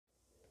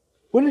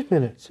Witness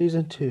Minute,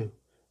 Season 2.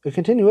 A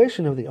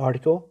continuation of the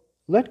article,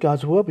 Let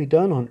God's Will Be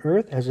Done on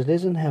Earth as It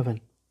Is in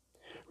Heaven.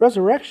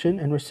 Resurrection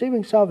and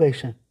Receiving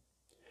Salvation.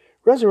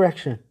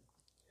 Resurrection.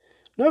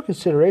 No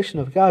consideration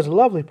of God's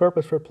lovely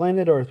purpose for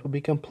planet Earth would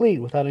be complete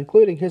without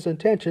including His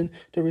intention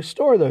to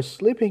restore those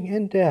sleeping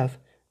in death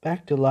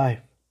back to life.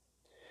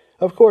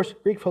 Of course,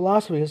 Greek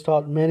philosophy has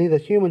taught many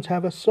that humans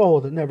have a soul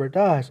that never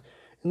dies,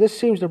 and this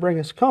seems to bring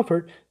us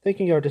comfort,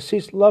 thinking our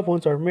deceased loved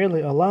ones are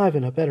merely alive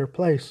in a better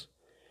place.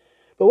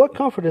 But what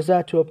comfort is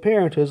that to a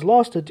parent who has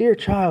lost a dear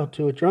child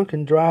to a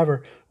drunken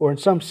driver or in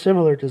some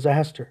similar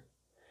disaster?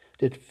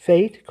 Did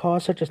fate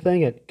cause such a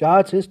thing at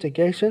God's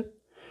instigation?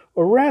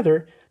 Or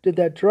rather, did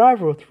that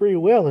driver with free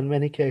will in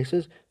many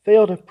cases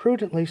fail to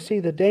prudently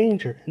see the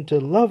danger and to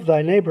love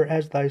thy neighbor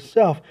as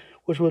thyself,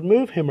 which would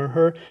move him or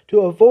her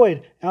to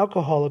avoid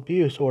alcohol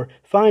abuse or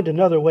find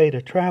another way to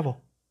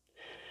travel?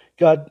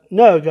 God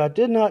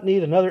did not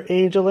need another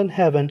angel in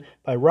heaven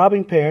by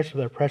robbing parents of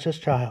their precious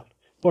child.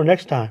 More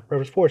next time,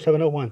 R04.701.